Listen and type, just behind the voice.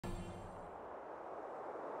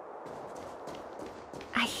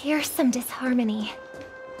hear some disharmony.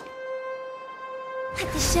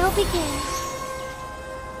 Let the show begin.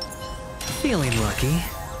 Feeling lucky.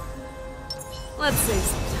 Let's save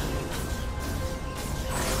some time.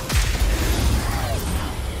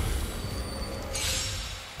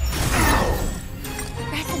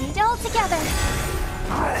 Resonate all together.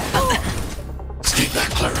 Stay back,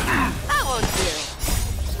 Clara. I won't do.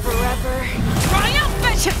 Forever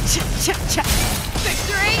triumphant!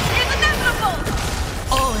 Victory is inevitable!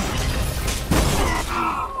 All in.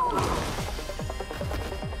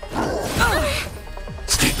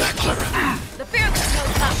 Stay back, Clara. The fearless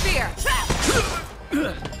knows not fear!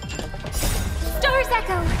 Stars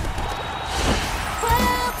echo.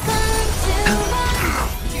 Welcome to my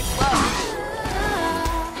Too slow.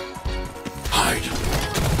 Hide.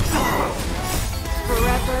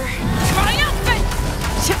 Forever triumphant!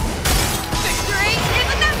 Victory is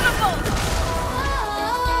inevitable!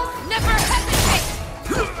 Never hesitate!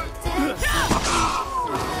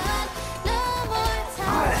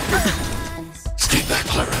 Stay back,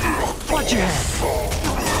 Clara. Watch your head.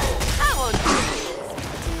 I won't do.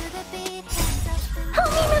 Help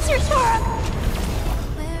me, Mr. Sora.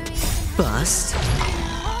 Bust.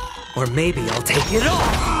 Or maybe I'll take it all.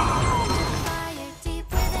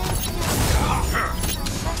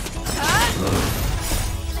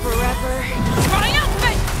 Forever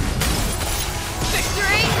triumphant!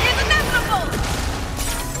 Victory is inevitable!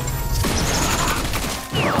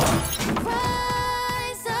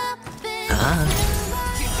 Rise up and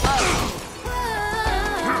Too slow.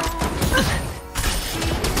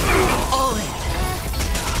 All in.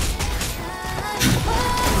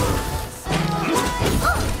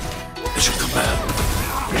 As you command.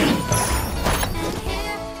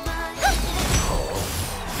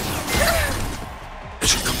 As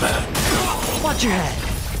you command. Watch your head.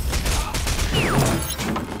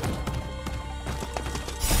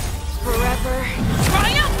 Forever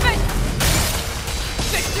triumphant!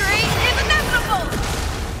 Victory is inevitable!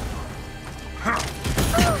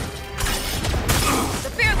 The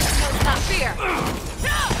fearless knows not fear!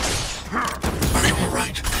 Are you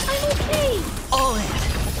alright? I'm okay. All in.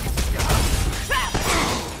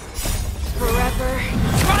 Forever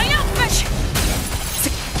triumphant!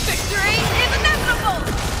 Victory is inevitable!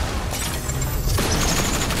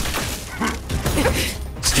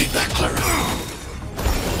 Stay back, Clara.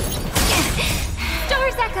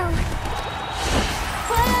 Stars echo.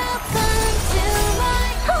 Welcome to my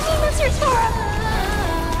Help me, Mr. Sora.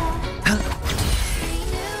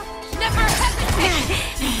 Never hesitate!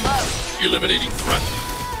 Love. Eliminating threat.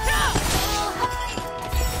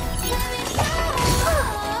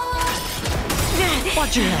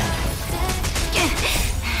 Watch your head.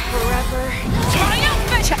 Forever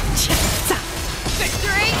triumphant!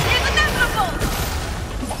 Victory is inevitable!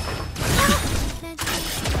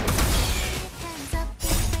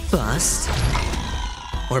 Bust.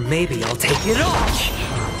 Or maybe I'll take it all.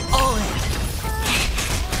 All in.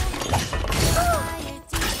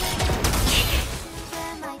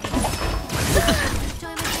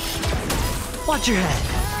 Watch your head.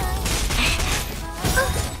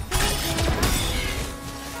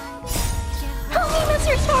 Help me,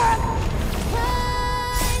 Mr. Sora.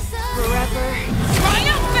 Forever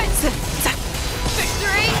triumphant!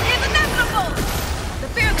 Victory is inevitable! The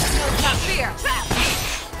fearless knows not fear!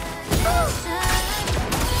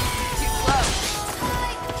 Too slow.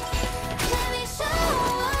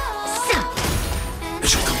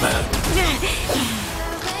 As you command.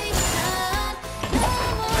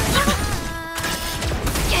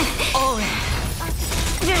 All in.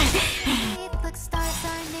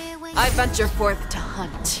 I venture forth to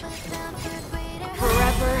hunt.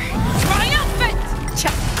 Forever triumphant!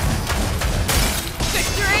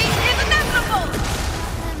 Victory is inevitable!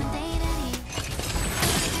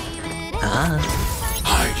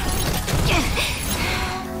 Hide.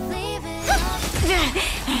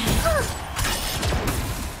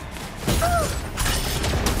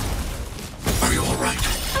 Are you alright?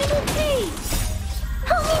 I'm okay.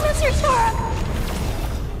 Help me, Mr. Sora.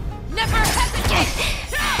 Never hesitate!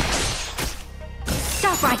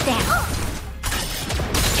 Stop right there.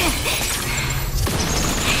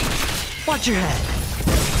 Watch your head.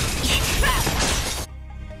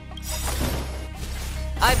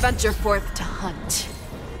 I venture forth to hunt.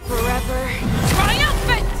 Forever